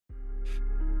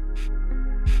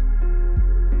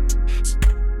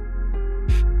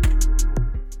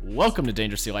Welcome to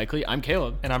Dangerously Likely. I'm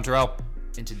Caleb. And I'm Terrell.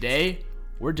 And today,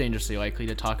 we're dangerously likely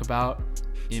to talk about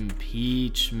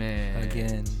impeachment.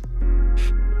 Again.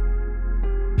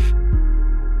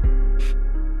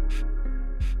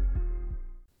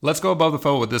 Let's go above the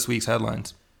fold with this week's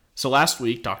headlines. So last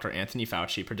week, Dr. Anthony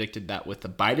Fauci predicted that with the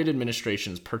Biden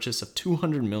administration's purchase of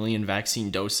 200 million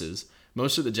vaccine doses,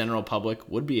 most of the general public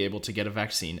would be able to get a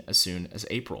vaccine as soon as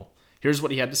April. Here's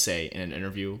what he had to say in an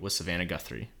interview with Savannah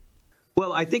Guthrie.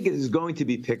 Well, I think it is going to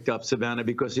be picked up, Savannah,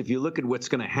 because if you look at what's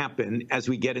going to happen as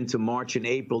we get into March and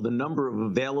April, the number of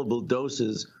available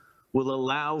doses will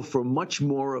allow for much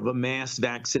more of a mass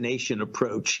vaccination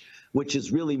approach, which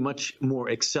is really much more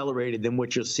accelerated than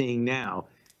what you're seeing now.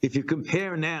 If you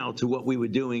compare now to what we were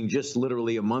doing just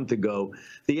literally a month ago,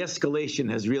 the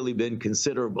escalation has really been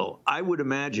considerable. I would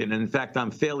imagine, and in fact, I'm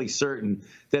fairly certain,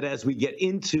 that as we get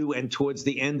into and towards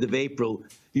the end of April,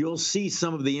 you'll see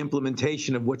some of the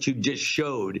implementation of what you just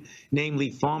showed, namely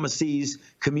pharmacies,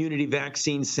 community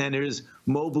vaccine centers,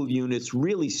 mobile units,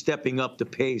 really stepping up the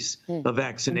pace of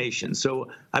vaccination.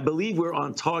 So I believe we're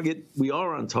on target. We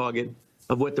are on target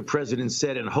of what the president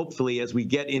said, and hopefully as we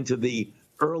get into the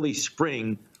early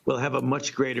spring, we'll have a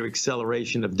much greater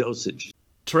acceleration of dosage.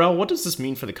 Terrell, what does this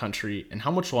mean for the country, and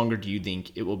how much longer do you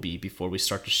think it will be before we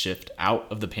start to shift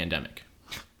out of the pandemic?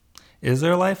 Is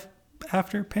there life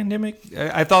after pandemic?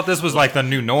 I thought this was like the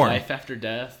new norm. Life after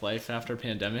death, life after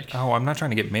pandemic. Oh, I'm not trying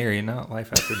to get married. Not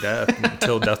life after death.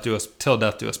 Till death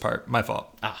do us part. My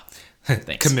fault.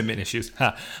 Thanks. Commitment issues.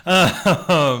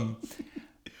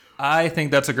 I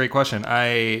think that's a great question.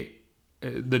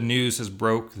 The news has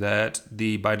broke that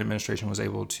the Biden administration was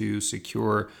able to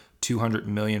secure 200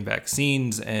 million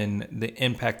vaccines and the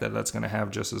impact that that's going to have,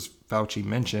 just as Fauci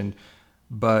mentioned.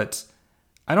 But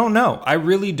I don't know. I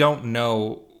really don't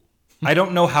know. I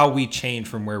don't know how we change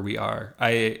from where we are.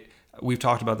 We've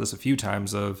talked about this a few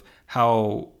times of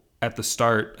how at the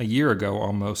start, a year ago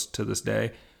almost to this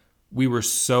day, we were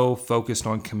so focused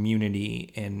on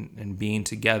community and being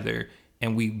together.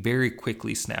 And we very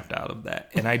quickly snapped out of that.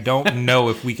 And I don't know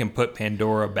if we can put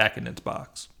Pandora back in its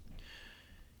box.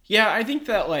 Yeah, I think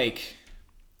that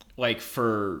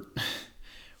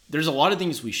there's a lot of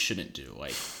things we shouldn't do.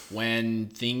 Like when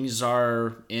things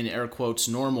are in air quotes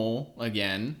normal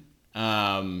again,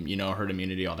 herd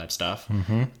immunity, all that stuff.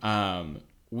 Mm-hmm.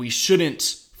 We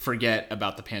shouldn't forget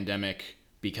about the pandemic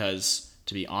because,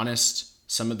 to be honest,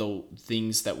 some of the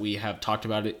things that we have talked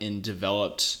about in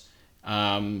developed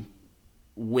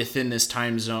within this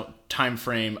time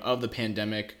frame of the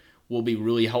pandemic will be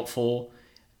really helpful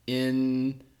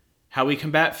in how we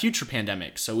combat future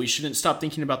pandemics. So we shouldn't stop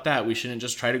thinking about that. We shouldn't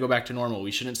just try to go back to normal.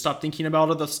 We shouldn't stop thinking about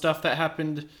all the stuff that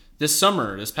happened this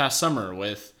past summer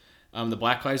with the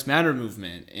Black Lives Matter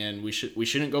movement. And we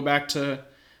shouldn't go back to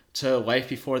life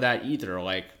before that either.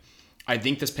 Like, I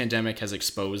think this pandemic has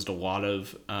exposed a lot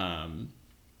of, I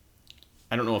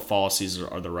don't know if fallacies is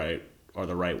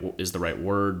the right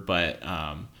word, but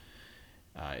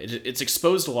it's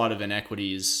exposed a lot of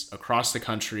inequities across the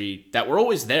country that were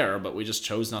always there, but we just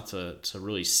chose not to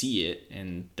really see it,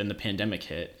 and then the pandemic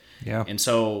hit. Yeah. And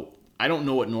so I don't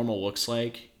know what normal looks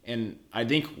like, and I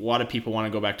think a lot of people want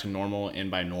to go back to normal,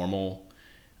 and by normal,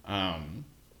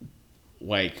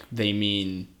 they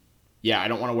mean, I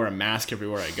don't want to wear a mask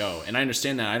everywhere I go, and I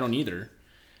understand that. I don't either.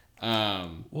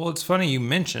 Well, it's funny you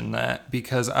mentioned that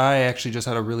because I actually just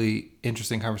had a really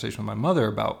interesting conversation with my mother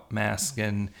about masks,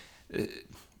 and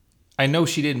I know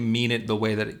she didn't mean it the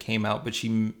way that it came out, but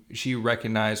she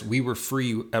recognized we were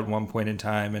free at one point in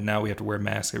time, and now we have to wear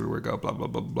masks everywhere we go, blah, blah,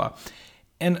 blah, blah.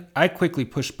 And I quickly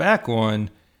pushed back on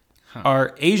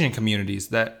our Asian communities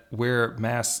that wear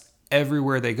masks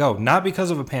everywhere they go, not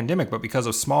because of a pandemic, but because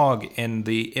of smog and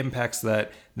the impacts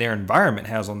that their environment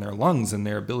has on their lungs and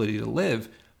their ability to live.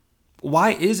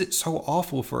 Why is it so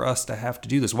awful for us to have to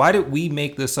do this? Why did we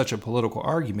make this such a political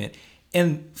argument?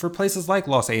 And for places like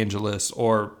Los Angeles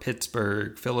or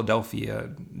Pittsburgh, Philadelphia,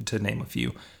 to name a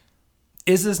few,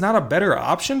 is this not a better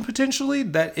option potentially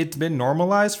that it's been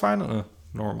normalized finally?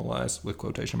 Normalized with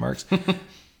quotation marks.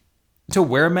 To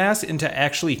wear a mask and to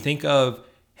actually think of,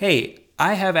 hey,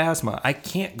 I have asthma. I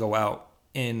can't go out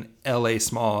in LA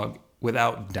smog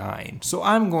without dying. So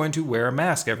I'm going to wear a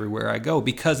mask everywhere I go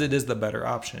because it is the better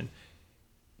option.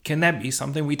 Can that be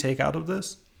something we take out of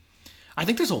this? I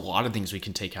think there's a lot of things we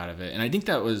can take out of it. And I think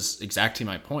that was exactly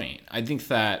my point. I think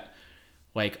that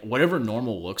whatever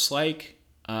normal looks like,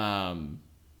 I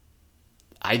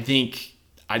think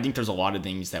there's a lot of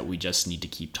things that we just need to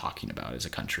keep talking about as a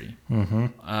country. Mm-hmm.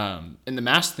 And the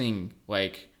mask thing,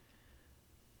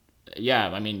 yeah,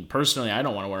 I mean, personally, I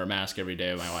don't want to wear a mask every day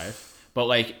of my life. But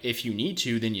like, if you need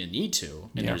to, then you need to,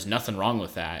 and there's nothing wrong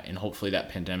with that. And hopefully, that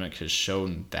pandemic has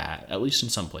shown that, at least in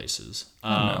some places.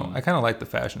 I don't know. I kind of like the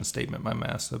fashion statement my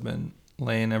masks have been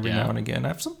laying every now and again. I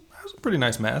have some pretty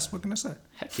nice masks. What can I say?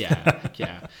 Heck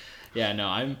yeah.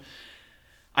 No,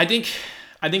 I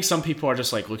think some people are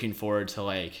just like looking forward to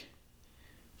like,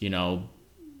 you know,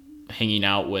 hanging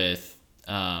out with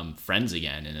friends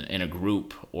again in a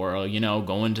group, or you know,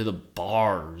 going to the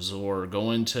bars, or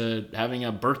going to having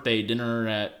a birthday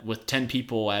dinner with 10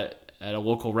 people at a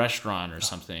local restaurant or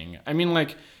something. I mean,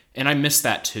 like, and I miss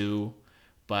that too,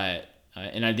 but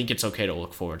and I think it's okay to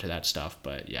look forward to that stuff.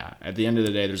 But yeah, at the end of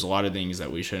the day, there's a lot of things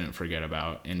that we shouldn't forget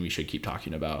about, and we should keep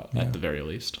talking about at the very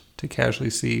least. To casually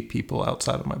see people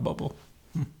outside of my bubble.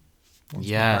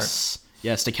 Yes,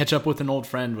 to catch up with an old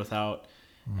friend without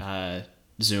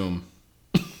Zoom.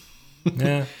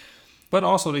 Yeah, but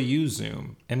also to use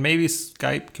Zoom, and maybe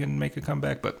Skype can make a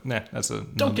comeback. But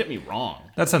don't get me wrong.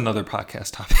 That's another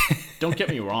podcast topic. Don't get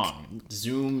me wrong.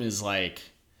 Zoom is like,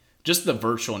 just the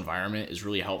virtual environment is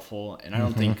really helpful, and I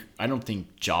don't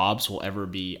think jobs will ever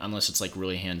be, unless it's like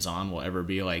really hands on, will ever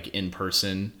be like in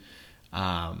person,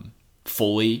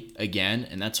 fully again,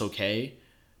 and that's okay.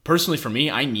 Personally, for me,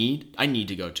 I need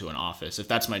to go to an office. If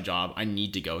that's my job, I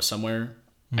need to go somewhere.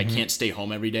 I can't stay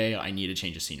home every day. I need a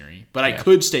change of scenery. But I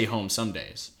could stay home some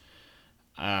days.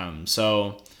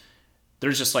 So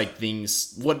there's just like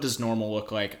things. What does normal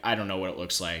look like? I don't know what it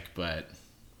looks like, but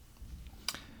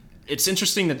it's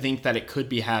interesting to think that it could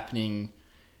be happening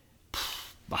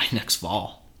by next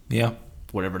fall. Yeah.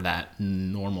 Whatever that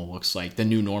normal looks like. The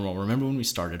new normal. Remember when we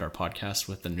started our podcast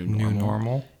with the new normal? New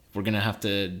normal. We're going to have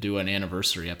to do an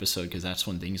anniversary episode because that's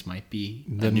when things might be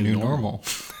the new normal.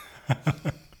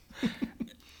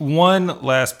 One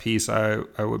last piece I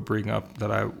would bring up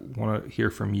that I want to hear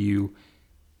from you,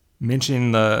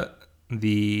 mentioning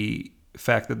the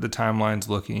fact that the timeline's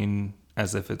looking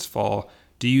as if it's fall.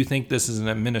 Do you think this is an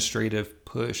administrative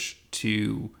push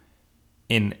to,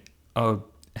 in a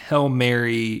Hail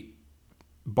Mary,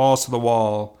 balls to the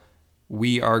wall,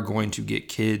 we are going to get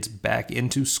kids back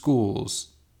into schools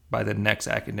by the next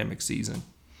academic season?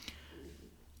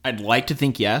 I'd like to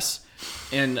think yes.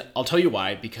 And I'll tell you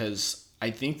why, because I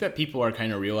think that people are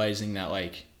kind of realizing that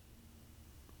like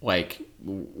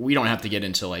we don't have to get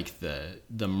into like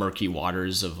the murky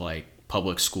waters of like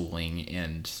public schooling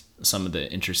and some of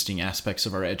the interesting aspects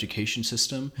of our education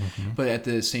system. But at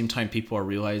the same time, people are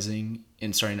realizing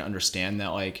and starting to understand that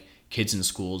like kids in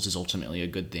schools is ultimately a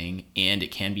good thing, and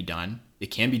it can be done. It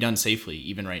can be done safely,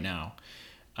 even right now.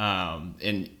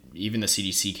 And even the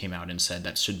CDC came out and said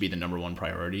that should be the number one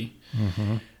priority.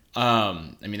 I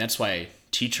mean, that's why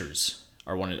teachers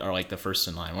are like the first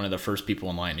in line, one of the first people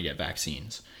in line to get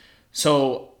vaccines.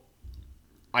 So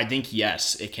I think,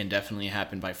 yes, it can definitely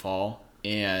happen by fall.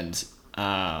 And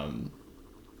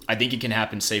I think it can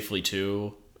happen safely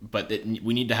too, but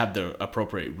we need to have the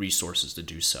appropriate resources to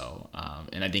do so.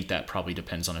 And I think that probably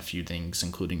depends on a few things,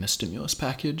 including the stimulus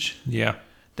package. Yeah.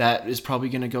 That is probably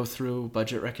going to go through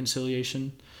budget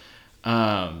reconciliation.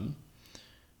 But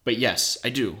yes, I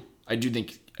do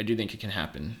think it can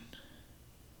happen.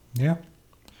 Yeah.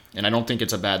 And I don't think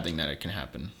it's a bad thing that it can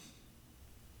happen.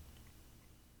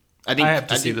 I have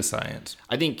to see the science.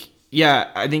 I think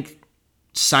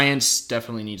science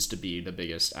definitely needs to be the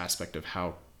biggest aspect of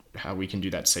how we can do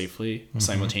that safely.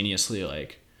 Simultaneously,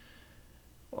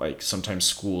 like sometimes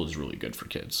school is really good for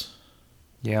kids.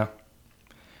 Yeah.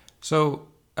 So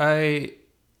I've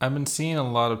been seeing a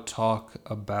lot of talk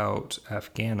about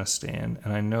Afghanistan,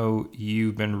 and I know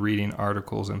you've been reading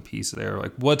articles and pieces there.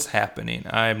 Like, what's happening?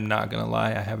 I'm not going to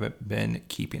lie, I haven't been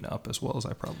keeping up as well as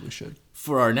I probably should.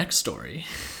 For our next story,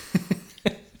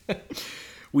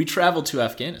 we traveled to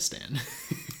Afghanistan.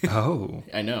 Oh.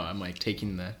 I know, I'm like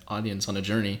taking the audience on a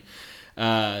journey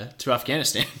to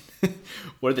Afghanistan,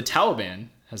 where the Taliban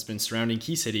has been surrounding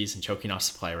key cities and choking off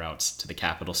supply routes to the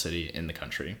capital city in the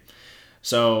country.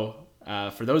 So,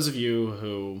 for those of you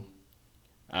who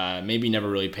maybe never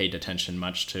really paid attention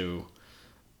much to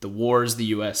the wars the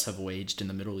U.S. have waged in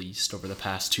the Middle East over the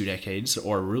past 2 decades,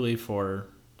 or really for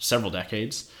several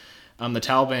decades, the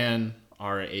Taliban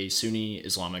are a Sunni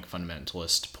Islamic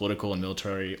fundamentalist political and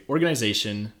military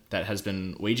organization that has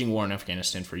been waging war in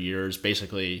Afghanistan for years.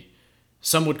 Basically,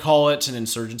 some would call it an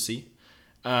insurgency.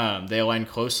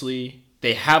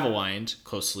 They have aligned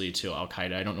closely to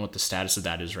Al-Qaeda. I don't know what the status of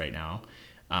that is right now.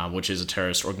 Which is a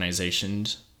terrorist organization,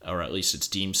 or at least it's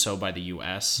deemed so by the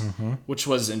U.S., which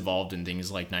was involved in things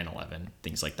like 9/11,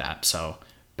 things like that. So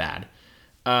bad.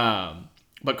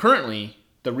 But currently,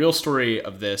 the real story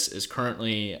of this is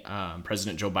currently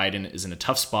President Joe Biden is in a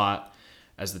tough spot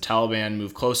as the Taliban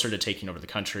move closer to taking over the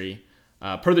country.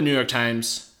 Per the New York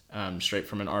Times, straight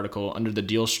from an article, under the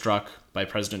deal struck by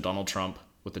President Donald Trump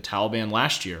with the Taliban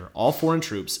last year, all foreign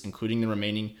troops, including the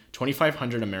remaining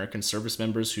 2,500 American service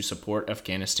members who support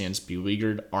Afghanistan's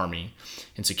beleaguered army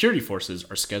and security forces,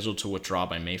 are scheduled to withdraw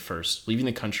by May 1st, leaving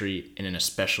the country in an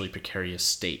especially precarious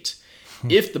state.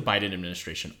 If the Biden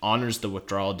administration honors the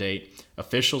withdrawal date,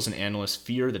 officials and analysts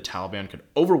fear the Taliban could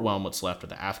overwhelm what's left of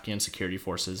the Afghan security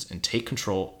forces and take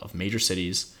control of major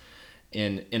cities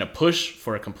in a push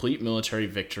for a complete military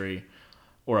victory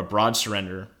or a broad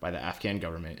surrender by the Afghan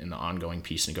government in the ongoing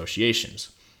peace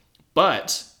negotiations.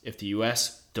 But if the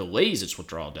U.S. delays its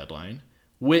withdrawal deadline,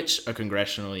 which a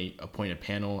congressionally appointed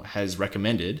panel has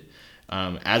recommended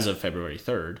as of February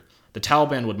 3rd, the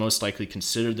Taliban would most likely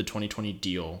consider the 2020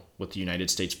 deal with the United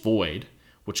States void,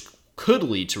 which could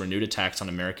lead to renewed attacks on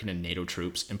American and NATO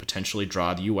troops and potentially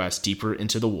draw the U.S. deeper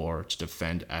into the war to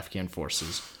defend Afghan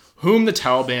forces, whom the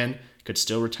Taliban could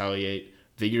still retaliate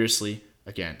vigorously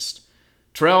against.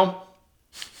 Terrell,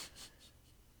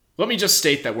 let me just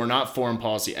state that we're not foreign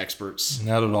policy experts.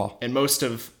 Not at all. And most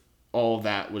of all of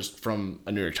that was from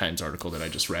a New York Times article that I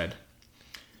just read.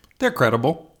 They're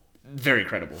credible. Very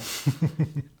credible.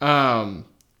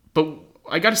 But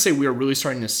I got to say, we are really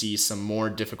starting to see some more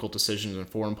difficult decisions in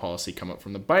foreign policy come up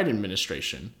from the Biden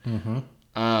administration.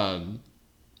 Mm-hmm.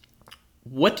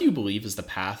 What do you believe is the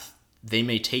path they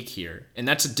may take here? And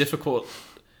that's a difficult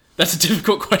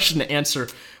question to answer.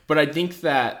 But I think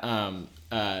that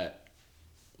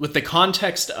with the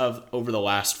context of over the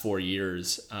last 4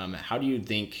 years, how do you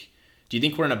think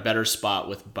we're in a better spot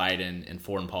with Biden in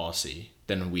foreign policy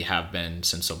than we have been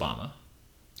since Obama?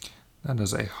 That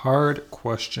is a hard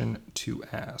question to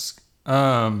ask.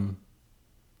 I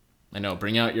know.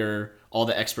 Bring out all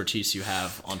the expertise you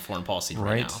have on foreign policy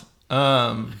right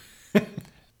now.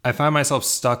 I find myself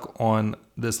stuck on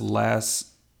this last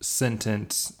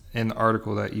sentence in the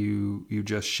article that you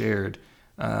just shared,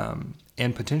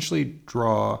 and potentially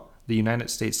draw the United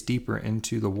States deeper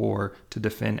into the war to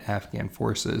defend Afghan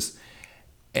forces.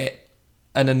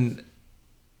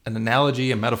 An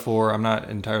analogy, a metaphor, I'm not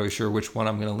entirely sure which one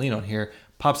I'm going to lean on here,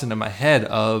 pops into my head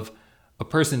of a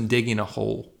person digging a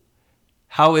hole.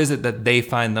 How is it that they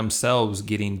find themselves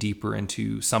getting deeper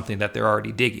into something that they're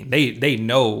already digging? They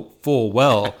know full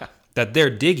well that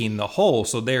they're digging the hole,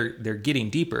 so they're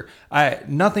getting deeper.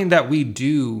 Nothing that we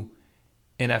do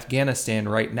in Afghanistan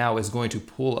right now is going to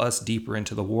pull us deeper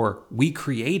into the war. We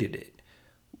created it.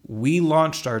 We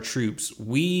launched our troops.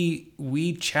 We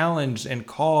challenged and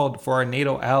called for our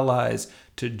NATO allies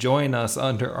to join us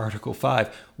under Article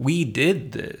 5. We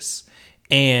did this.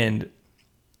 And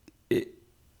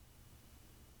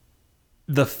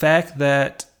the fact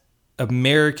that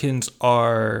Americans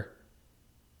are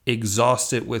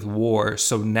exhausted with war,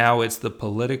 so now it's the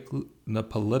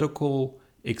political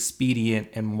expedient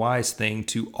and wise thing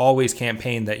to always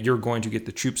campaign that you're going to get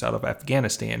the troops out of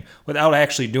Afghanistan without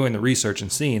actually doing the research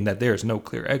and seeing that there's no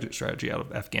clear exit strategy out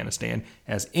of Afghanistan,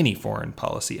 as any foreign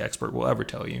policy expert will ever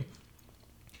tell you,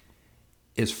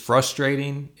 is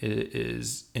frustrating,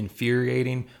 is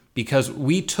infuriating, because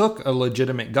we took a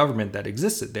legitimate government that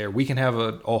existed there. We can have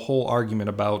a whole argument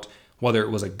about whether it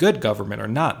was a good government or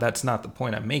not. That's not the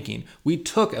point I'm making. We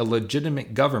took a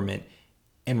legitimate government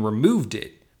and removed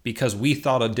it because we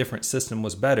thought a different system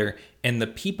was better, and the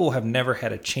people have never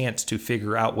had a chance to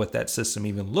figure out what that system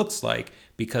even looks like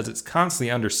because it's constantly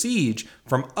under siege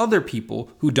from other people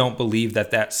who don't believe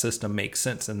that that system makes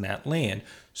sense in that land.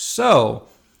 So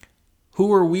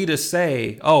who are we to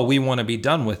say, oh, we want to be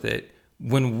done with it,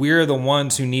 when we're the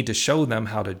ones who need to show them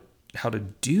how to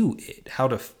do it, how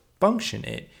to function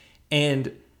it?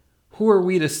 And who are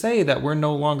we to say that we're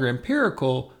no longer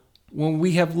empirical when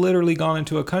we have literally gone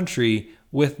into a country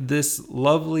with this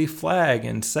lovely flag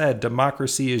and said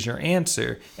democracy is your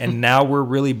answer, and now we're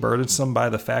really burdensome by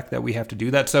the fact that we have to do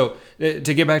that? So to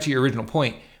get back to your original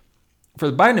point,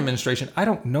 for the Biden administration, I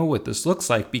don't know what this looks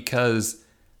like, because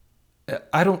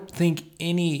I don't think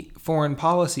any foreign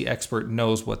policy expert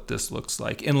knows what this looks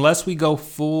like unless we go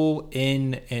full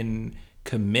in and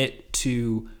commit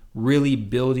to really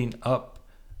building up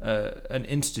an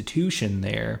institution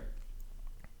there.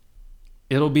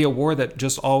 It'll be a war that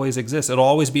just always exists. It'll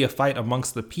always be a fight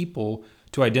amongst the people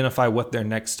to identify what their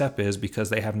next step is, because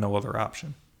they have no other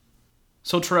option.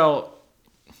 So Terrell,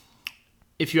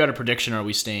 if you had a prediction, are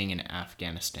we staying in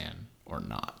Afghanistan or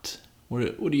not?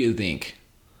 What do you think?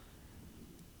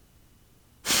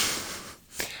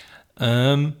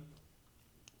 My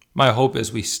hope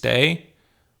is we stay.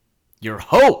 Your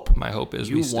hope. My hope is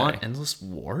you want endless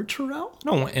war, Terrell? I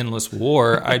don't want endless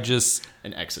war. I just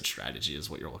an exit strategy is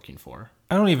what you're looking for.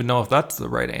 I don't even know if that's the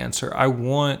right answer. I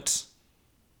want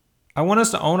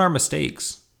us to own our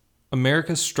mistakes.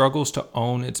 America struggles to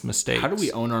own its mistakes. How do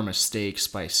we own our mistakes?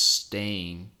 By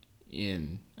staying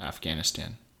in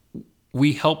Afghanistan.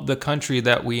 We help the country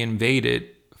that we invaded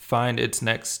find its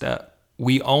next step.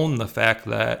 We own the fact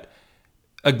that,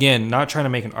 again, not trying to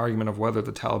make an argument of whether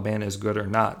the Taliban is good or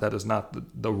not. That is not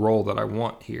the role that I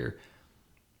want here.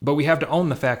 But we have to own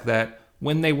the fact that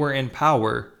when they were in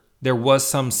power, there was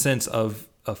some sense of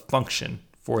function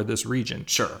for this region.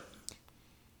 Sure.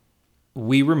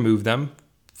 We removed them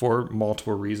for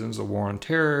multiple reasons: the war on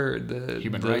terror,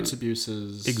 human rights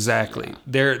abuses. Exactly.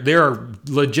 Yeah. There are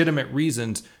legitimate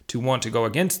reasons to want to go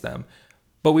against them,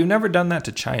 but we've never done that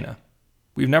to China.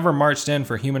 We've never marched in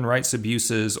for human rights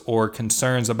abuses or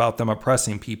concerns about them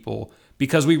oppressing people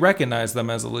because we recognize them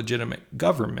as a legitimate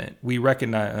government. We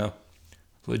recognize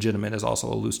legitimate is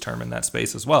also a loose term in that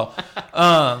space as well.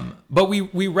 But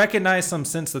we recognize some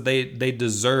sense that they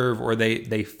deserve or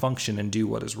they function and do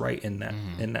what is right in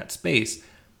that space.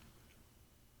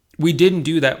 We didn't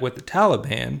do that with the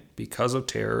Taliban because of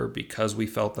terror, because we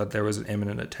felt that there was an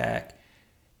imminent attack.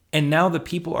 And now the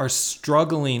people are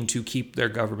struggling to keep their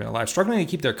government alive, struggling to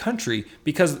keep their country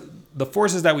because the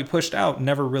forces that we pushed out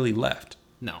never really left.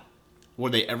 No. Were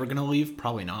they ever going to leave?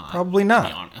 Probably not. Probably not. To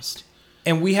be honest.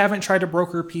 And we haven't tried to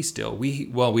broker a peace deal.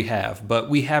 We have, but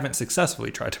we haven't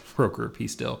successfully tried to broker a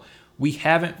peace deal. We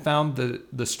haven't found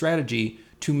the strategy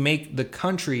to make the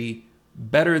country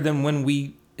better than when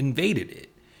we invaded it.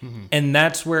 Mm-hmm. And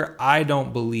that's where I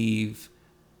don't believe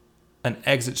an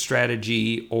exit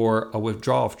strategy or a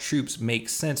withdrawal of troops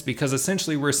makes sense, because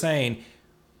essentially we're saying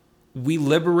we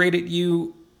liberated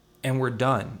you and we're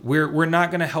done. We're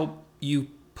not going to help you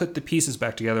put the pieces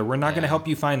back together. We're not going to help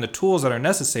you find the tools that are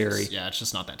necessary. Yeah, it's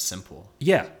just not that simple.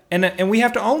 Yeah. And we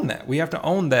have to own that. We have to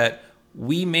own that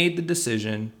we made the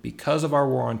decision because of our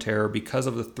war on terror, because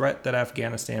of the threat that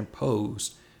Afghanistan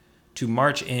posed, to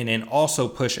march in and also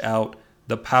push out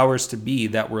the powers to be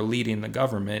that were leading the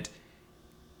government.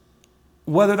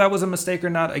 Whether that was a mistake or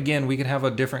not, again, we could have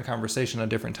a different conversation at a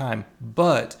different time.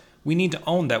 But we need to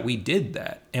own that we did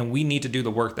that, and we need to do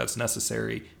the work that's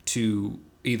necessary to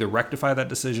either rectify that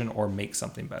decision or make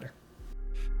something better.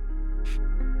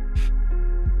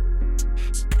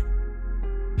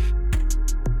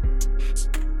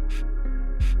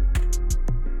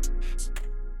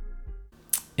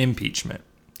 Impeachment.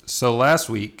 So last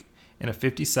week, in a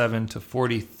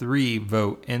 57-43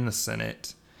 vote in the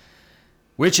Senate,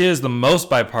 which is the most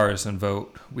bipartisan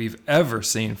vote we've ever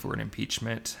seen for an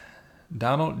impeachment,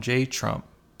 Donald J. Trump,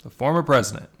 the former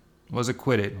president, was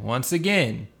acquitted once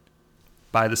again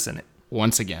by the Senate.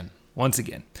 Once again.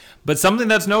 But something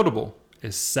that's notable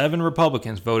is 7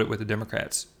 Republicans voted with the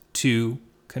Democrats to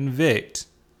convict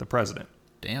the president.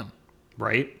 Damn.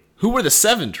 Right? Who were the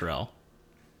 7, Terrell?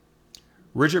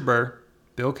 Richard Burr,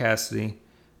 Bill Cassidy,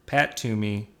 Pat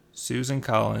Toomey, Susan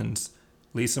Collins,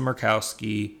 Lisa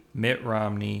Murkowski, Mitt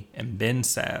Romney, and Ben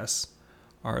Sasse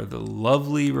are the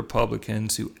lovely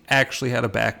Republicans who actually had a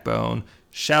backbone.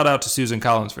 Shout out to Susan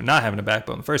Collins for not having a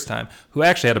backbone the first time, who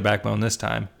actually had a backbone this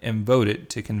time and voted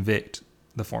to convict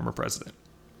the former president.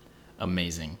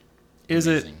 Amazing. Is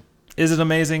it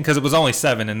amazing? Because it was only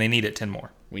 7 and they needed 10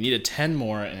 more. We needed 10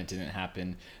 more and it didn't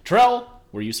happen. Terrell,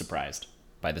 were you surprised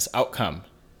by this outcome?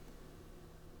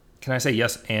 Can I say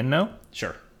yes and no?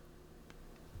 Sure.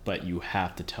 But you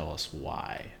have to tell us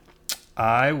why.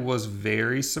 I was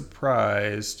very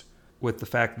surprised with the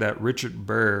fact that Richard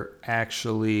Burr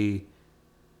actually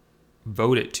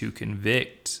voted to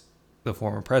convict the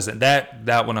former president.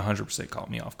 That one 100% caught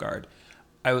me off guard.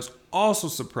 I was also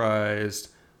surprised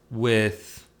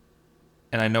with,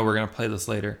 and I know we're going to play this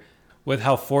later, with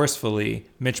how forcefully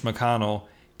Mitch McConnell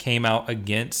came out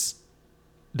against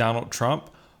Donald Trump,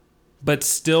 but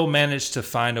still managed to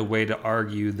find a way to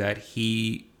argue that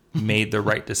he made the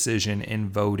right decision in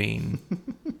voting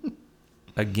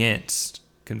against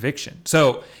conviction.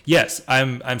 So, yes,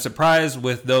 I'm surprised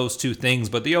with those two things,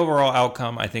 but the overall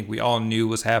outcome, I think we all knew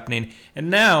was happening. And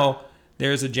now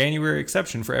there's a January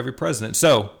exception for every president.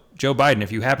 So, Joe Biden,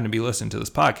 if you happen to be listening to this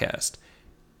podcast,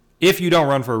 if you don't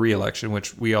run for re-election,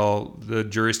 which the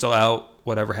jury's still out,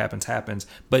 whatever happens, happens.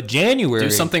 But January...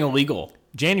 Do something illegal.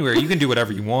 January, you can do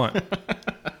whatever you want.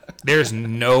 There's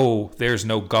no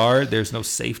guard. There's no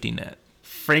safety net.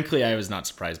 Frankly, I was not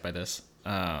surprised by this.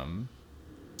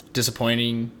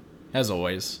 Disappointing, as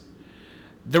always.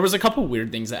 There was a couple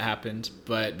weird things that happened,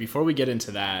 but before we get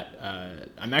into that,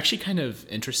 I'm actually kind of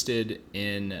interested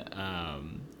in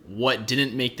what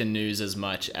didn't make the news as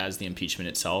much as the impeachment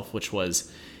itself, which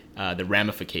was the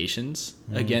ramifications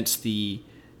against the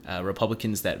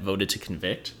Republicans that voted to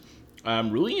convict,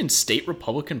 really in state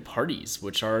Republican parties,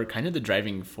 which are kind of the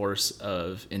driving force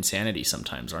of insanity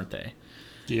sometimes, aren't they?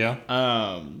 Yeah.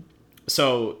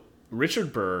 So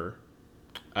Richard Burr,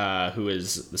 who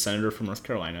is the senator from North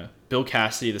Carolina, Bill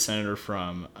Cassidy, the senator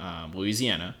from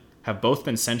Louisiana, have both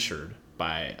been censured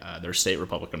by their state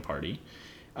Republican Party.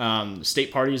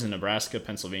 State parties in Nebraska,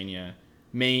 Pennsylvania,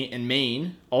 and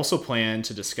Maine also plan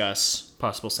to discuss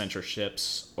possible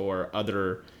censorships or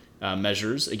other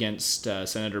measures against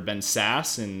Senator Ben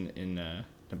Sasse in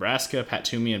Nebraska, Pat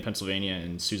Toomey in Pennsylvania,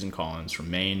 and Susan Collins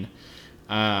from Maine.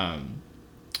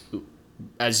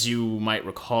 As you might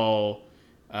recall,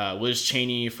 Liz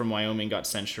Cheney from Wyoming got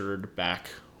censured back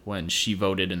when she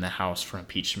voted in the House for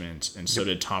impeachment, and so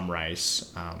did Tom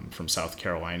Rice from South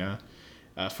Carolina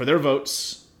for their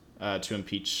votes to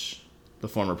impeach the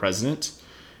former president.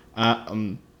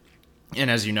 And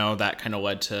as you know, that kind of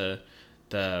led to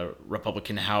the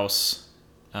Republican House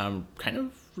kind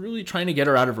of really trying to get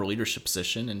her out of her leadership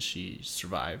position, and she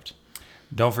survived.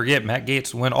 Don't forget, Matt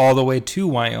Gaetz went all the way to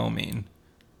Wyoming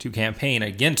to campaign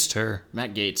against her.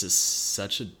 Matt Gaetz is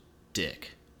such a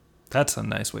dick. That's a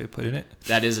nice way of putting it.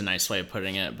 That is a nice way of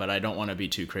putting it, but I don't want to be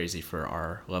too crazy for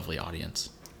our lovely audience.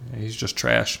 Yeah, he's just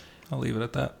trash. I'll leave it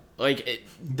at that. Like,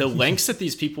 the lengths that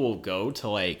these people will go to,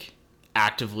 like,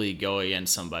 actively go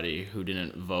against somebody who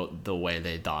didn't vote the way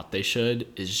they thought they should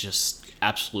is just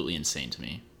absolutely insane to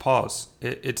me. Pause.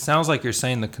 It sounds like you're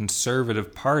saying the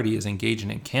conservative party is engaging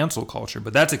in cancel culture,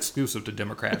 but that's exclusive to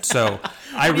Democrats. So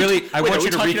I want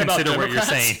you to reconsider what you're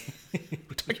saying.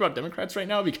 We're talking about Democrats right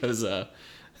now because, oh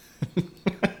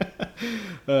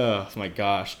my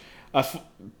gosh.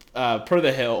 Per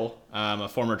The Hill, a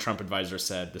former Trump advisor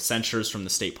said the censures from the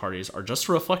state parties are just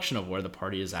a reflection of where the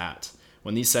party is at.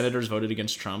 When these senators voted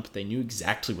against Trump, they knew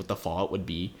exactly what the fallout would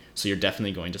be. So you're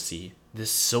definitely going to see this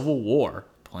civil war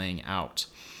playing out.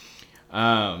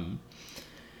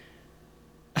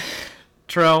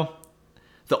 Terrell,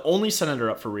 the only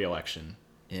senator up for re-election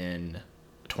in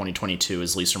 2022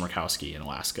 is Lisa Murkowski in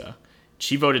Alaska.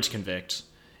 She voted to convict,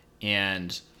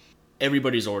 and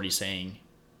everybody's already saying,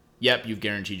 yep, you've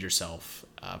guaranteed yourself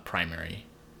a primary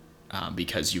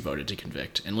because you voted to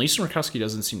convict. And Lisa Murkowski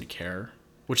doesn't seem to care,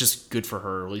 which is good for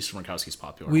her. Lisa Murkowski's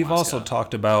popular in We've Alaska. also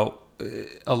talked about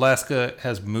Alaska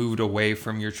has moved away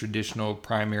from your traditional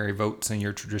primary votes and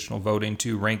your traditional voting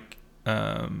to rank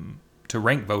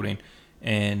voting,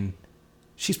 and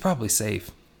she's probably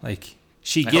safe. Like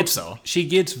she gets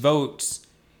votes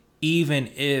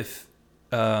even if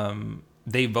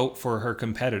they vote for her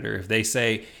competitor. If they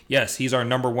say, yes, he's our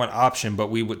number one option,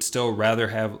 but we would still rather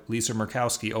have Lisa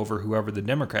Murkowski over whoever the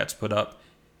Democrats put up.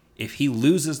 If he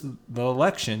loses the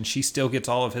election, she still gets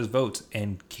all of his votes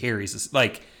and carries this.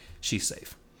 Like, she's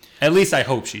safe. At least I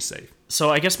hope she's safe. So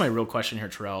I guess my real question here,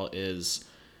 Terrell, is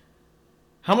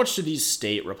how much do these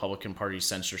state Republican Party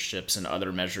censorships and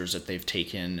other measures that they've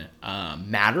taken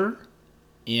matter?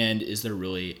 And is there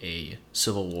really a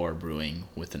civil war brewing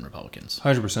within Republicans?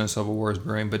 100% civil war is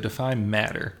brewing, but define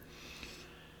matter.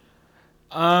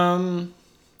 I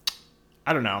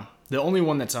don't know. The only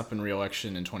one that's up in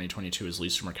re-election in 2022 is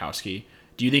Lisa Murkowski.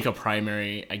 Do you think a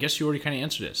primary, I guess you already kind of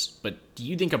answered this, but do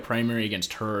you think a primary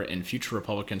against her and future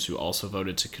Republicans who also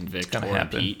voted to convict or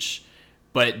impeach,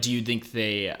 but do you think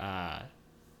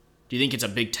it's a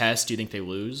big test? Do you think they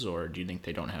lose, or do you think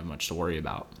they don't have much to worry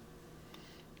about?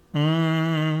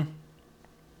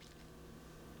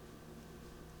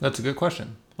 That's a good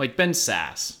question. Like Ben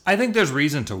Sasse. I think there's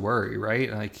reason to worry,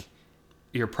 right? Like,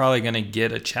 you're probably going to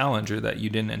get a challenger that you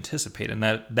didn't anticipate, and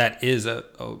that is a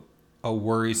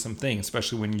worrisome thing,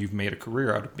 especially when you've made a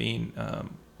career out of being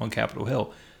on Capitol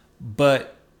Hill.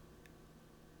 But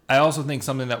I also think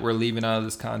something that we're leaving out of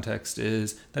this context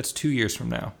is that's 2 years from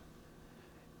now.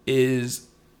 Is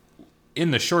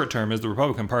in the short term, is the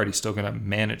Republican Party still going to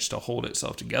manage to hold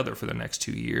itself together for the next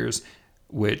 2 years,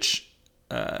 which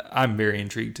I'm very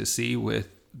intrigued to see, with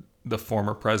the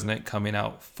former president coming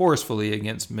out forcefully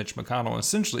against Mitch McConnell,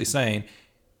 essentially saying,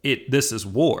 this is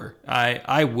war.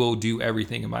 I will do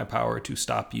everything in my power to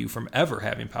stop you from ever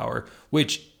having power,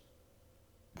 which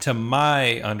to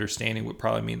my understanding would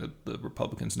probably mean that the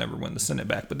Republicans never win the Senate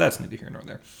back, but that's neither here nor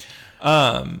there.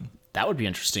 That would be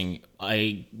interesting.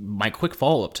 My quick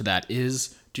follow-up to that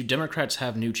is, do Democrats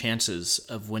have new chances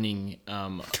of winning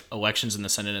elections in the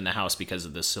Senate and the House because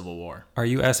of this civil war? Are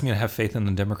you asking me to have faith in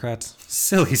the Democrats?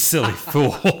 Silly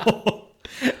fool.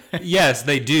 Yes,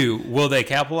 they do. Will they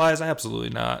capitalize? Absolutely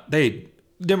not.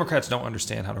 Democrats don't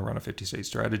understand how to run a 50-state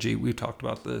strategy. We've talked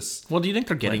about this. Well, do you think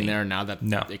they're getting there now that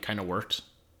it kind of worked?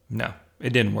 No,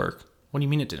 it didn't work. What do you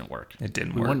mean it didn't work? It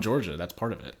didn't work. We won Georgia. That's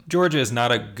part of it. Georgia is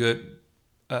not a good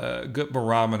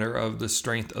barometer of the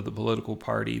strength of the political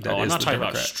party that is the Democrat. I'm not talking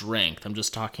about strength. I'm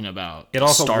just talking about the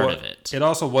start of it. It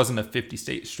also wasn't a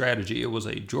 50-state strategy. It was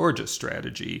a Georgia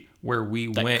strategy where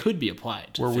that could be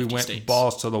applied to where 50 we went states.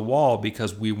 Balls to the wall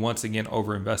because we once again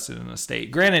overinvested in a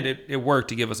state. Granted, it worked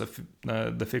to give us the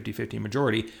 50-50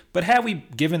 majority, but had we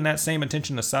given that same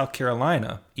attention to South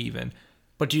Carolina even,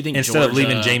 but do you think instead of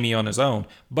leaving Jamie on his own,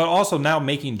 but also now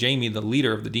making Jamie the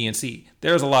leader of the DNC,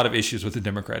 there's a lot of issues with the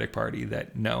Democratic Party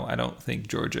that, no, I don't think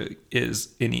Georgia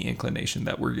is any inclination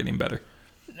that we're getting better.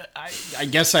 I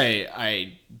guess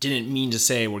I didn't mean to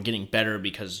say we're getting better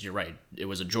because you're right. It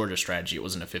was a Georgia strategy. It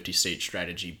wasn't a 50-state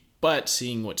strategy. But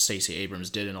seeing what Stacey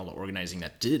Abrams did and all the organizing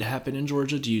that did happen in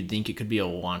Georgia, do you think it could be a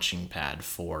launching pad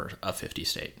for a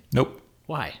 50-state? Nope.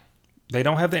 Why? They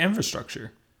don't have the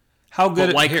infrastructure. How good?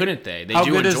 But why couldn't they? They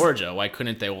do in Georgia. Why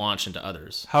couldn't they launch into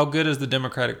others? How good is the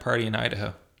Democratic Party in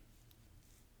Idaho?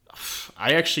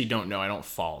 I actually don't know. I don't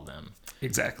follow them.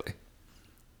 Exactly.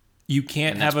 You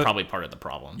can't and that's probably part of the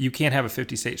problem. You can't have a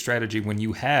 50-state strategy when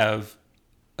you have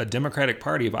a Democratic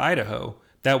Party of Idaho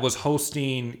that was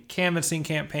hosting canvassing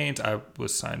campaigns. I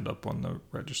was signed up on the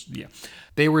register. Yeah.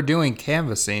 They were doing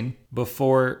canvassing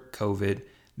before COVID.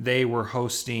 They were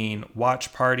hosting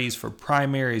watch parties for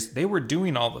primaries. They were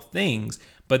doing all the things,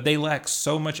 but they lack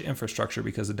so much infrastructure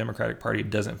because the Democratic Party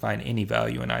doesn't find any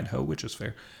value in Idaho, which is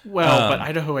fair. Well, but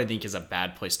Idaho, I think, is a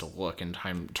bad place to look in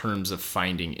terms of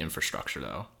finding infrastructure,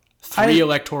 though. 3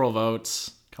 electoral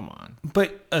votes. Come on.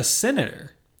 But a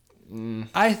senator.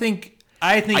 I think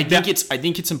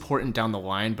it's important down the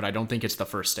line, but I don't think it's the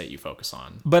first state you focus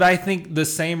on. But I think the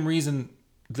same reason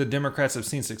the Democrats have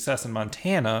seen success in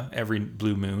Montana every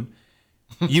blue moon,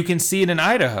 you can see it in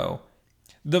Idaho.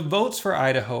 The votes for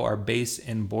Idaho are based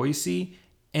in Boise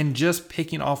and just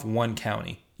picking off one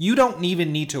county. You don't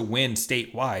even need to win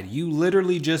statewide. You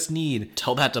literally just need...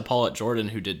 Tell that to Paulette Jordan,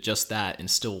 who did just that and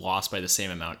still lost by the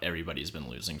same amount everybody's been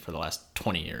losing for the last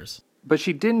 20 years. But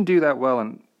she didn't do that well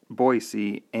in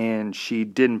Boise, and she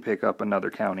didn't pick up another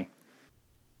county.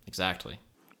 Exactly.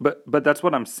 But that's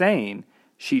what I'm saying.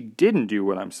 She didn't do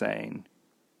what I'm saying.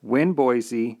 Win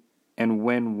Boise and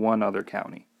win one other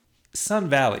county. Sun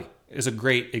Valley is a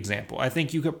great example. I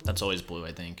think you could... That's always blue,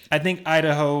 I think. I think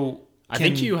Idaho... I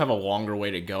think you have a longer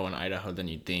way to go in Idaho than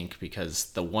you'd think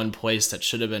because the one place that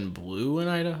should have been blue in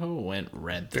Idaho went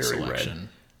red this election. Red.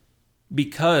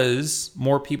 Because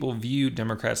more people view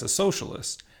Democrats as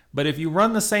socialists. But if you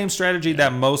run the same strategy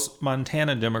that most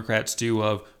Montana Democrats do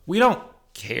of, we don't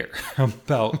care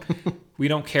about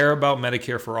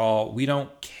Medicare for all. We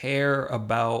don't care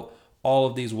about all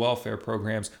of these welfare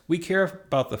programs. We care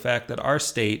about the fact that our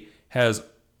state has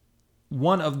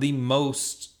one of the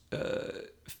most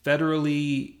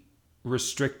federally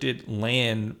restricted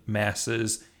land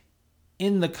masses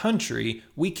in the country.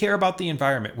 We care about the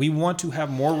environment. We want to have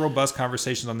more robust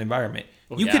conversations on the environment.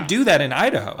 You could do that in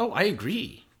Idaho. Oh, I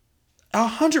agree.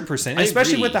 100%,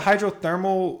 especially with the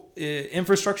hydrothermal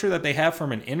infrastructure that they have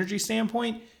from an energy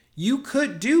standpoint. You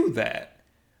could do that.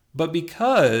 But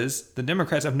because the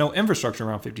Democrats have no infrastructure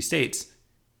around 50 states,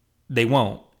 they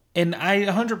won't. And I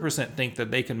 100% think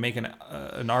that they can make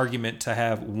an argument to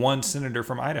have one senator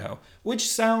from Idaho, which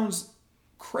sounds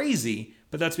crazy,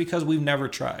 but that's because we've never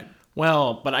tried.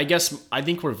 Well, but I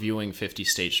think we're viewing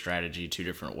 50-state strategy 2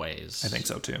 different ways. I think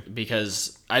so, too.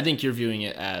 Because I think you're viewing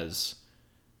it as...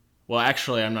 Well,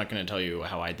 actually, I'm not going to tell you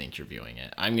how I think you're viewing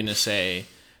it. I'm going to say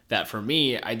that for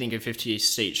me, I think a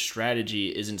 50-state strategy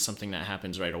isn't something that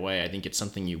happens right away. I think it's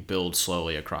something you build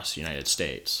slowly across the United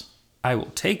States. I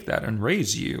will take that and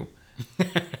raise you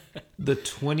the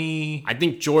 20... I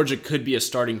think Georgia could be a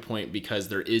starting point because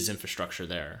there is infrastructure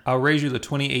there. I'll raise you the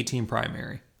 2018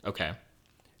 primary. Okay.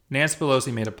 Nancy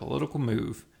Pelosi made a political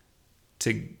move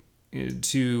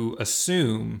to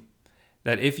assume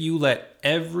that if you let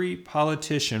every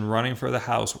politician running for the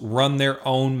House run their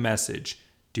own message,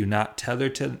 do not tether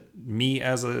to me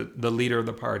as the leader of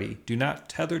the party, do not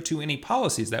tether to any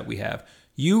policies that we have,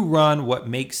 you run what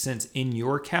makes sense in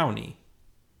your county.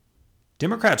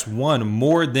 Democrats won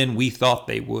more than we thought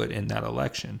they would in that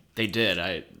election. They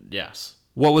did, yes.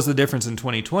 What was the difference in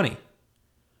 2020?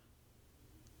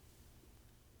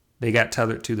 They got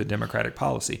tethered to the Democratic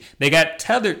policy. They got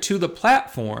tethered to the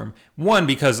platform, one,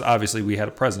 because obviously we had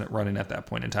a president running at that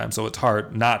point in time, so it's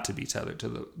hard not to be tethered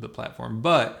to the platform.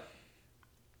 But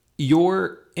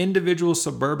your individual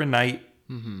suburbanite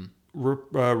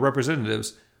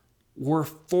representatives were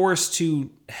forced to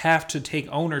have to take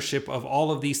ownership of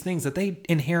all of these things that they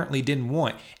inherently didn't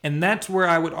want. And that's where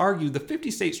I would argue the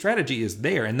 50-state strategy is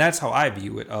there. And that's how I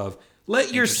view it, of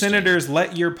let your senators,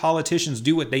 let your politicians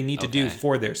do what they need to do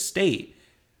for their state.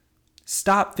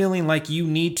 Stop feeling like you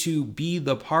need to be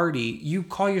the party. You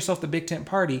call yourself the big tent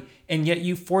party, and yet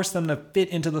you force them to fit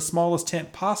into the smallest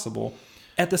tent possible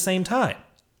at the same time.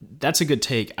 That's a good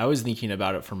take. I was thinking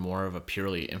about it from more of a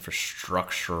purely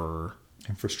infrastructural.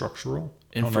 I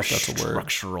don't know if that's a word.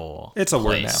 Infrastructural. It's a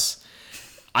word now.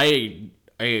 I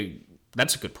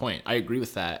that's a good point. I agree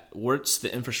with that. What's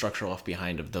the infrastructure left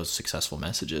behind of those successful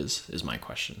messages is my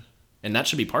question. And that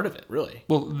should be part of it, really.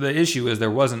 Well, the issue is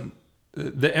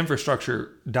the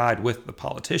infrastructure died with the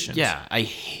politicians. Yeah, I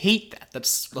hate that.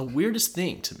 That's the weirdest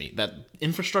thing to me, that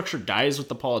infrastructure dies with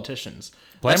the politicians.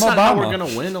 Blame That's Obama. not how we're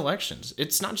going to win elections.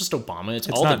 It's not just Obama. It's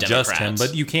all the Democrats. It's not just him,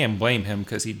 but you can blame him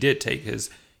because he did take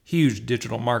his huge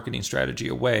digital marketing strategy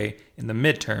away in the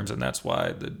midterms, and that's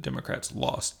why the Democrats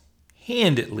lost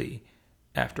handedly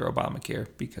after Obamacare,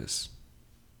 because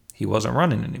he wasn't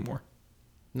running anymore.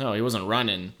 No, he wasn't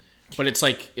running. But it's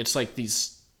like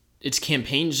it's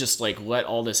campaigns just like let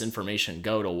all this information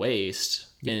go to waste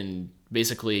and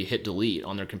basically hit delete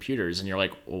on their computers, and you're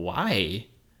like, why?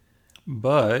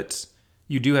 But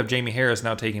you do have Jamie Harris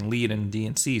now taking lead in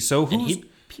DNC, so he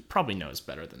probably knows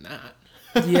better than that.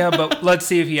 Yeah, but let's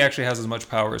see if he actually has as much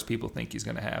power as people think he's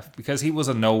going to have, because he was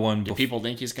a no one. Do people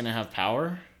think he's going to have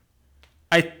power?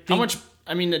 I think, how much?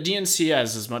 I mean, the DNC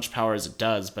has as much power as it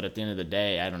does, but at the end of the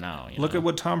day, I don't know. Look at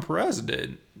what Tom Perez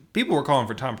did. People were calling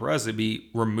for Tom Perez to be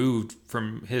removed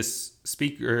from his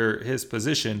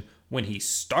position when he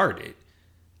started.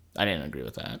 I didn't agree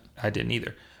with that. I didn't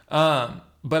either.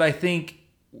 But I think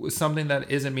something that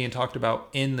isn't being talked about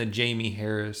in the Jamie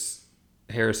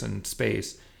Harrison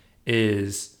space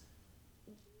is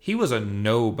he was a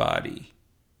nobody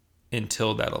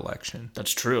until that election.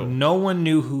 That's true. No one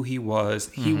knew who he was.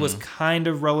 He was kind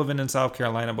of relevant in South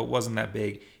Carolina, but wasn't that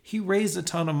big. He raised a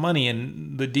ton of money,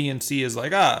 and the DNC is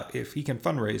like, if he can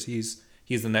fundraise,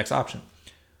 he's the next option.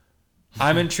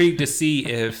 I'm intrigued to see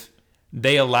if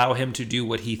they allow him to do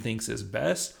what he thinks is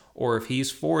best, or if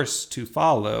he's forced to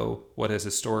follow what has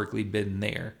historically been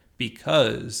there,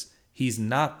 because he's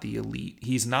not the elite.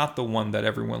 He's not the one that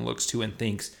everyone looks to and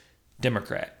thinks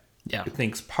Democrat. Yeah.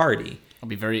 Thinks party. I'll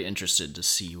be very interested to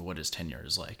see what his tenure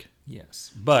is like.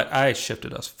 Yes. But I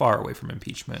shifted us far away from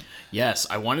impeachment. Yes.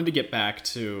 I wanted to get back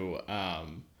to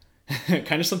kind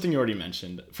of something you already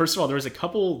mentioned. First of all,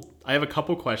 I have a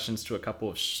couple questions to a couple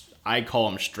of, I call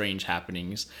them strange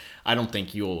happenings. I don't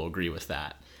think you'll agree with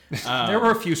that. There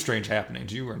were a few strange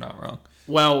happenings. You were not wrong.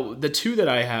 Well, the two that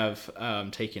I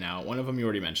have taken out, one of them you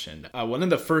already mentioned. One of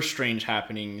the first strange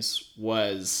happenings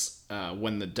was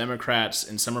when the Democrats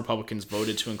and some Republicans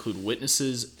voted to include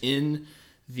witnesses in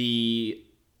the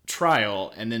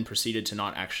trial and then proceeded to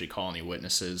not actually call any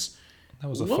witnesses. That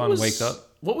was a fun wake up.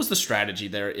 What was the strategy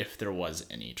there, if there was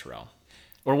any, Terrell?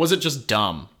 Or was it just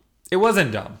dumb? It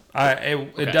wasn't dumb.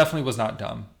 It definitely was not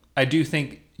dumb. I do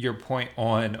think your point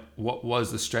on what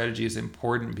was the strategy is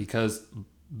important, because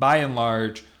by and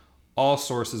large, all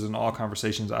sources and all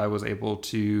conversations I was able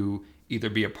to either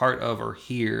be a part of or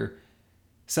hear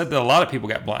said that a lot of people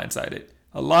got blindsided.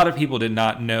 A lot of people did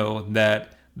not know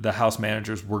that the House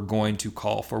managers were going to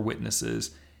call for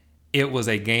witnesses. It was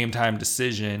a game time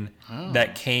decision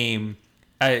that came.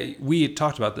 We had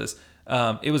talked about this.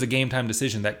 It was a game time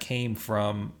decision that came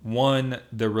from, one,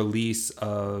 the release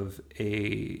of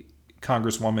a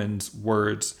Congresswoman's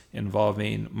words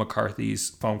involving McCarthy's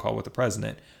phone call with the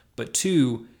president, but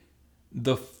two,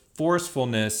 the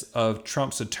forcefulness of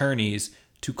Trump's attorneys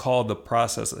to call the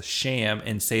process a sham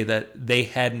and say that they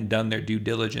hadn't done their due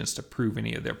diligence to prove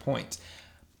any of their points.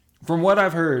 From what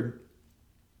I've heard,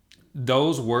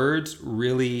 those words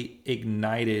really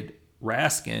ignited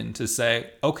Raskin to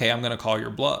say, okay, I'm going to call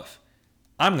your bluff.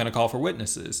 I'm going to call for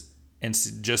witnesses, and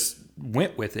just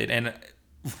went with it. And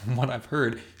from what I've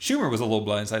heard, Schumer was a little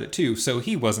blindsided too, so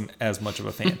he wasn't as much of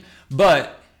a fan.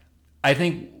 But I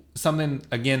think something,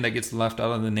 again, that gets left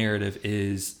out of the narrative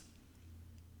is,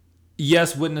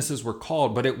 yes, witnesses were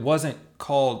called, but it wasn't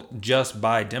called just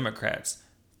by Democrats.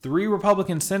 3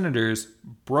 Republican senators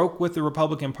broke with the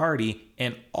Republican Party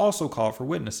and also called for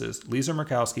witnesses: Lisa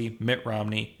Murkowski, Mitt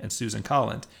Romney, and Susan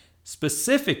Collins,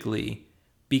 specifically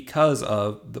because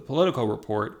of the Politico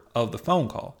report of the phone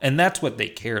call. And that's what they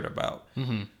cared about.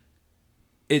 Mm-hmm.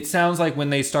 It sounds like when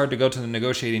they started to go to the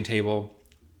negotiating table,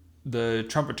 the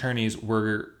Trump attorneys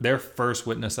were, their first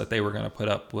witness that they were going to put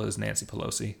up was Nancy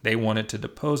Pelosi. They wanted to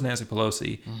depose Nancy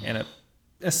Pelosi and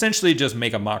essentially just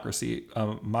make a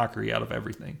mockery out of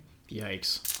everything.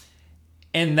 Yikes.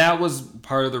 And that was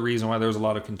part of the reason why there was a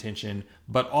lot of contention.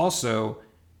 But also,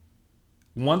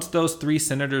 once those 3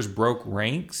 senators broke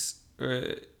ranks,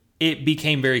 it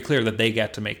became very clear that they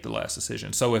got to make the last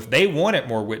decision. So if they wanted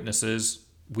more witnesses,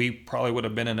 we probably would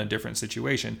have been in a different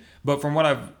situation. But from what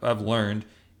I've learned,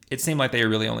 it seemed like they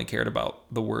really only cared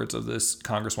about the words of this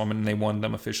congresswoman, and they wanted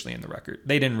them officially in the record.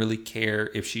 They didn't really care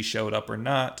if she showed up or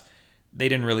not. They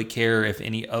didn't really care if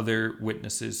any other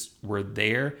witnesses were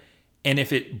there. And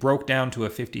if it broke down to a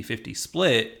 50-50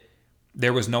 split,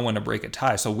 there was no one to break a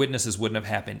tie. So witnesses wouldn't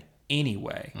have happened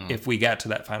anyway if we got to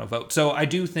that final vote. So I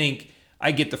do think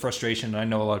I get the frustration. I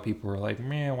know a lot of people were like,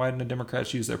 man, why didn't the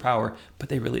Democrats use their power? But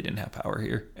they really didn't have power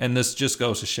here. And this just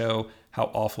goes to show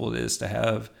how awful it is to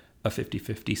have a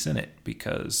 50-50 Senate,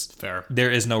 because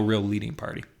there is no real leading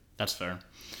party. That's fair.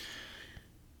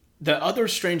 The other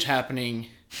strange happening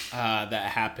that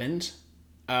happened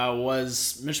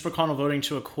was Mitch McConnell voting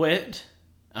to acquit,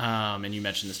 and you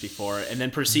mentioned this before, and then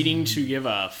proceeding to give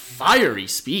a fiery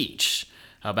speech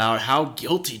about how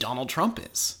guilty Donald Trump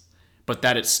is, but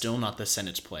that it's still not the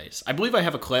Senate's place. I believe I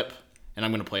have a clip, and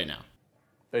I'm going to play it now.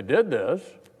 They did this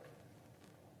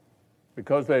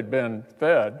because they'd been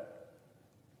fed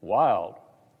wild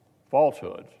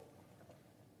falsehoods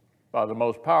by the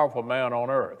most powerful man on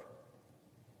earth.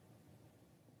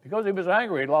 Because he was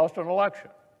angry he'd lost an election.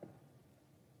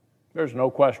 There's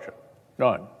no question,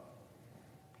 none,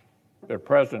 that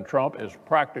President Trump is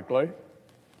practically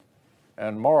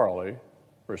and morally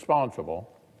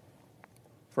responsible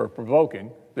for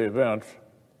provoking the events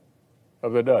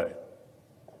of the day.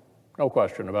 No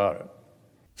question about it.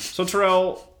 So,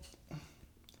 Terrell,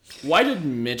 why did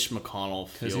Mitch McConnell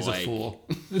feel Because he's like... a fool.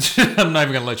 I'm not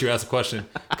even going to let you ask a question.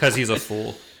 Because he's a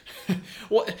fool.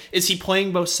 What is he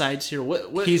playing both sides here?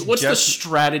 What's the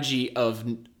strategy of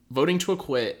voting to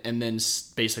acquit and then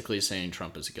basically saying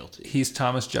Trump is guilty? He's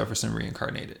Thomas Jefferson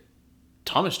reincarnated.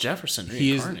 Thomas Jefferson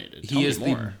reincarnated. He is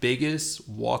the biggest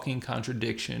walking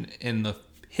contradiction in the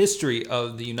history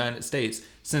of the United States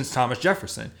since Thomas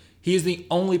Jefferson. He is the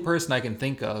only person I can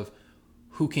think of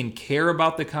who can care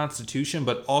about the Constitution,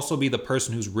 but also be the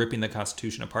person who's ripping the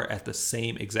Constitution apart at the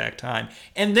same exact time,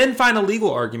 and then find a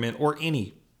legal argument or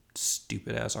any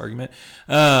stupid ass argument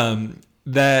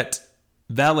that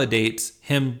validates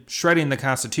him shredding the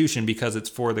Constitution because it's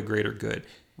for the greater good.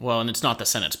 Well, and it's not the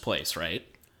Senate's place, right?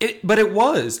 But it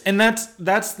was, and that's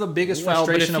the biggest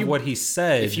frustration of what he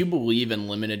said. If you believe in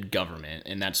limited government,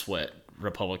 and that's what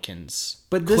Republicans,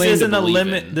 but this isn't a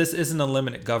limit. This isn't a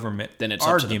limited government. Then it's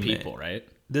argument. up to the people, right?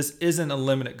 This isn't a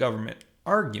limited government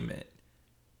argument.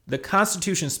 The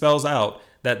Constitution spells out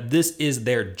that this is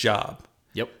their job.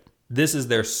 Yep. This is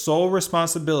their sole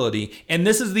responsibility, and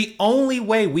this is the only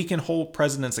way we can hold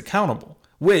presidents accountable.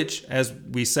 Which, as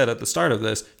we said at the start of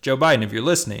this, Joe Biden, if you're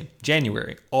listening,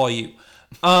 January, all you.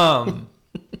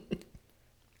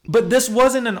 But this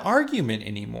wasn't an argument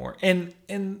anymore. And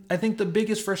I think the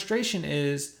biggest frustration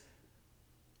is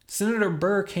Senator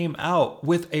Burr came out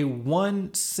with a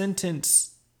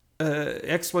one-sentence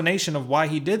explanation of why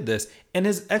he did this. And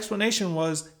his explanation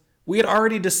was, we had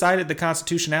already decided the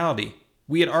constitutionality.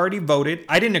 We had already voted.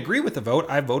 I didn't agree with the vote.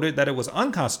 I voted that it was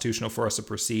unconstitutional for us to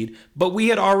proceed. But we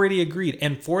had already agreed.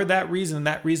 And for that reason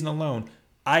alone,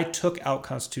 I took out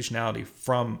constitutionality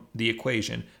from the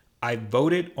equation. I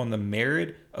voted on the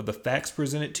merit of the facts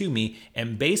presented to me,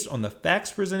 and based on the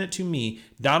facts presented to me,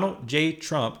 Donald J.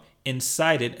 Trump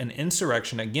incited an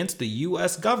insurrection against the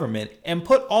U.S. government and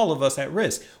put all of us at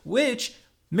risk, which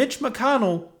Mitch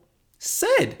McConnell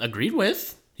said. Agreed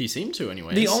with. He seemed to,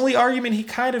 anyways. The only argument he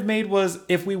kind of made was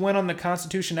if we went on the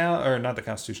constitutionality, or not the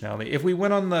constitutionality, if we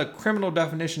went on the criminal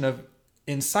definition of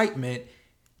incitement,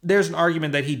 there's an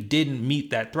argument that he didn't meet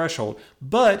that threshold.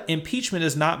 But impeachment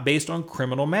is not based on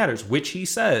criminal matters, which he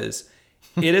says.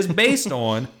 It is based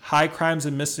on high crimes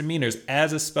and misdemeanors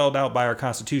as is spelled out by our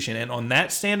Constitution. And on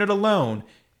that standard alone,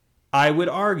 I would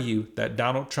argue that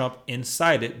Donald Trump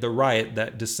incited the riot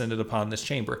that descended upon this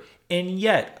chamber. And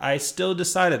yet, I still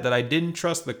decided that I didn't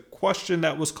trust the question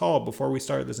that was called before we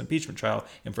started this impeachment trial.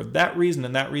 And for that reason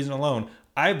and that reason alone,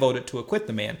 I voted to acquit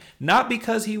the man. Not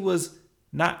because he was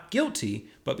not guilty,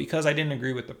 but because I didn't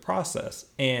agree with the process.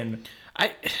 And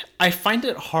I find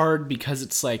it hard because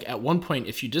it's like, at one point,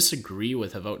 if you disagree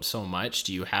with a vote so much,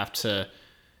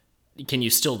 can you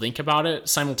still think about it?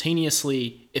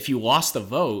 Simultaneously, if you lost the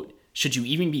vote, should you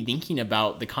even be thinking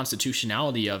about the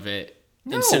constitutionality of it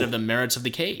instead of the merits of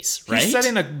the case, right? He's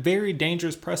setting a very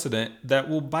dangerous precedent that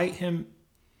will bite him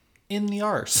in the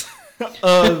arse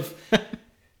of...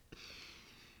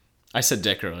 I said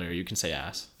dick earlier. You can say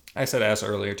ass. I said ass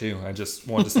earlier, too. I just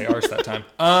wanted to say arse that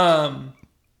time.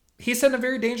 He's setting a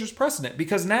very dangerous precedent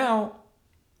because now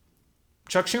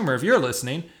Chuck Schumer, if you're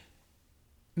listening,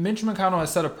 Mitch McConnell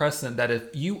has set a precedent that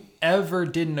if you ever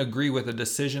didn't agree with a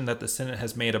decision that the Senate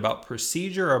has made about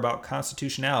procedure or about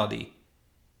constitutionality,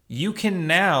 you can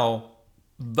now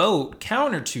vote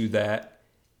counter to that.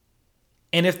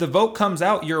 And if the vote comes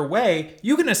out your way,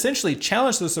 you can essentially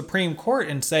challenge the Supreme Court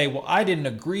and say, well, I didn't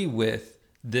agree with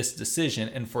this decision.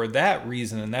 And for that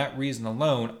reason and that reason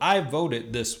alone, I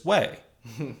voted this way.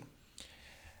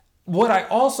 What I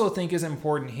also think is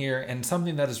important here, and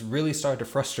something that has really started to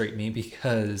frustrate me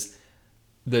because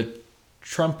the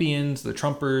Trumpians, the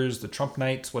Trumpers, the Trump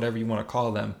Knights, whatever you want to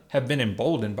call them, have been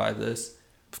emboldened by this.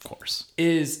 Of course.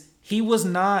 Is he was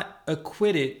not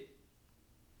acquitted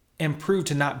and proved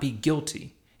to not be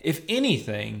guilty. If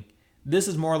anything, this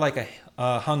is more like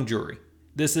a hung jury.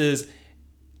 This is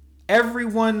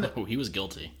everyone. Oh, he was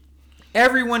guilty.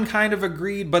 Everyone kind of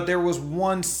agreed, but there was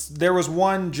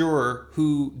one juror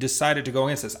who decided to go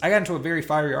against this. I got into a very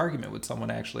fiery argument with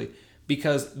someone actually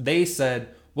because they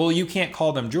said, well, you can't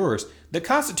call them jurors. The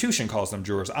Constitution calls them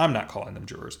jurors. I'm not calling them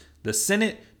jurors. The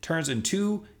Senate turns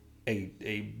into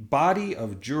a body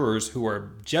of jurors who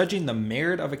are judging the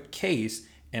merit of a case,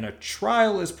 and a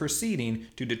trial is proceeding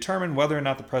to determine whether or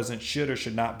not the president should or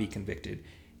should not be convicted.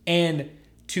 And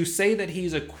to say that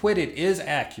he's acquitted is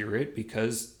accurate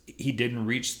because he didn't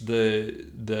reach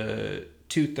the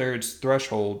 2/3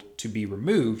 threshold to be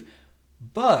removed,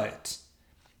 but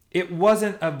it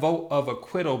wasn't a vote of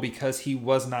acquittal because he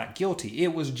was not guilty.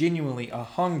 It was genuinely a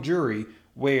hung jury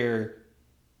where,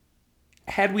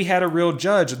 had we had a real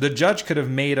judge, the judge could have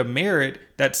made a merit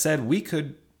that said we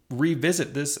could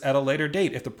revisit this at a later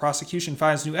date. If the prosecution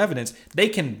finds new evidence, they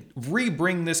can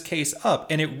re-bring this case up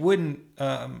and it wouldn't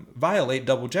violate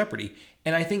double jeopardy.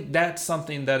 And I think that's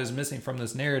something that is missing from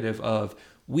this narrative of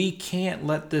we can't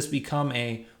let this become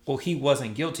well, he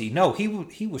wasn't guilty. No,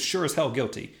 he was sure as hell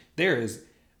guilty. There is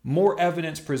more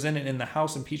evidence presented in the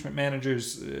House impeachment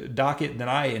manager's docket than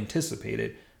I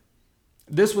anticipated.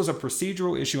 This was a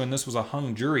procedural issue and this was a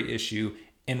hung jury issue.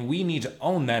 And we need to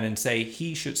own that and say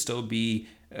he should still be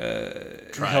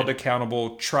held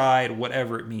accountable, tried,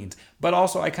 whatever it means. But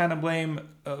also I kind of blame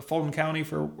Fulton County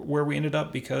for where we ended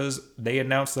up because they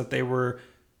announced that they were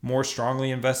more strongly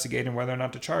investigating whether or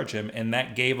not to charge him. And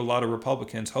that gave a lot of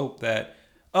Republicans hope that,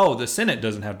 oh, the Senate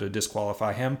doesn't have to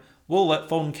disqualify him. We'll let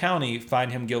Fulton County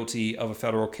find him guilty of a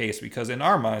federal case because in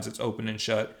our minds it's open and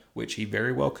shut, which he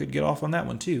very well could get off on that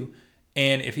one too.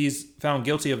 And if he's found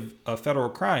guilty of a federal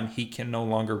crime, he can no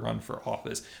longer run for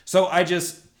office. So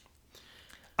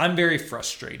I'm very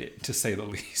frustrated, to say the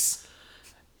least.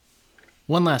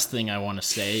 One last thing I want to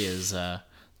say is to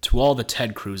all the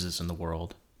Ted Cruzes in the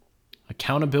world,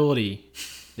 accountability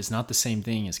is not the same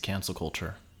thing as cancel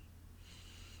culture.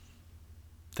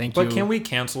 Thank you. But can we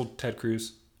cancel Ted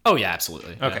Cruz? Oh, yeah,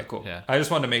 absolutely. Okay, yeah, cool. Yeah. I just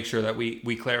wanted to make sure that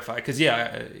we clarify. Because,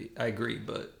 yeah, I agree,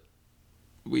 but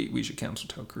we should cancel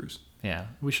Ted Cruz. Yeah.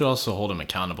 We should also hold him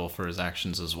accountable for his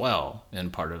actions as well.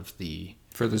 And part of the...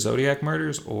 For the Zodiac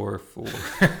murders or for...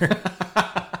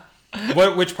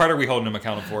 Which part are we holding him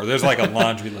accountable for? There's like a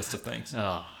laundry list of things.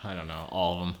 Oh, I don't know.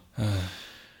 All of them.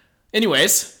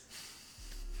 Anyways,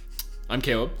 I'm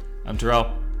Caleb. I'm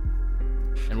Terrell.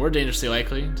 And we're dangerously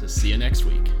likely to see you next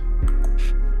week.